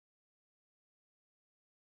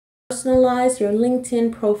personalize your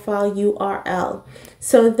LinkedIn profile URL.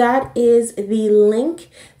 So that is the link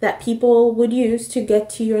that people would use to get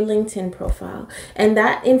to your LinkedIn profile. And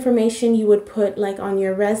that information you would put like on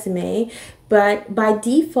your resume. But by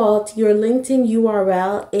default, your LinkedIn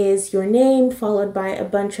URL is your name followed by a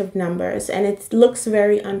bunch of numbers. And it looks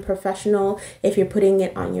very unprofessional if you're putting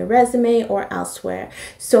it on your resume or elsewhere.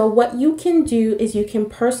 So what you can do is you can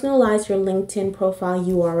personalize your LinkedIn profile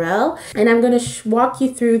URL. And I'm going to walk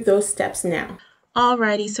you through those steps now.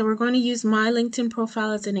 Alrighty, so we're going to use my LinkedIn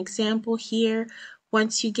profile as an example here.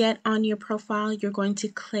 Once you get on your profile, you're going to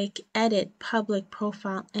click Edit Public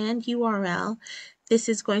Profile and URL. This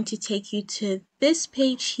is going to take you to this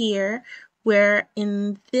page here, where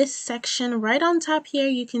in this section right on top here,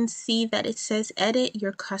 you can see that it says edit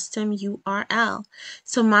your custom URL.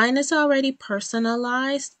 So mine is already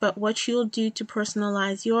personalized, but what you'll do to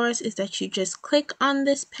personalize yours is that you just click on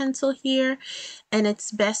this pencil here, and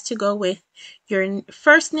it's best to go with your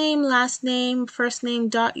first name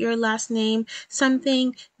dot your last name,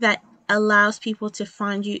 something that allows people to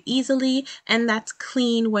find you easily, and that's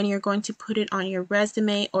clean when you're going to put it on your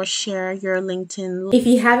resume or share your LinkedIn. If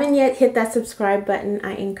you haven't yet hit that subscribe button,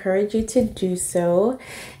 I encourage you to do so.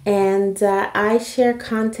 And I share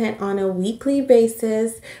content on a weekly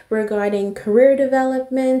basis regarding career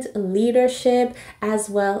development, leadership, as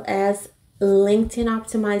well as LinkedIn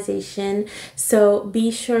optimization. So be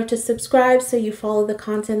sure to subscribe so you follow the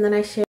content that I share.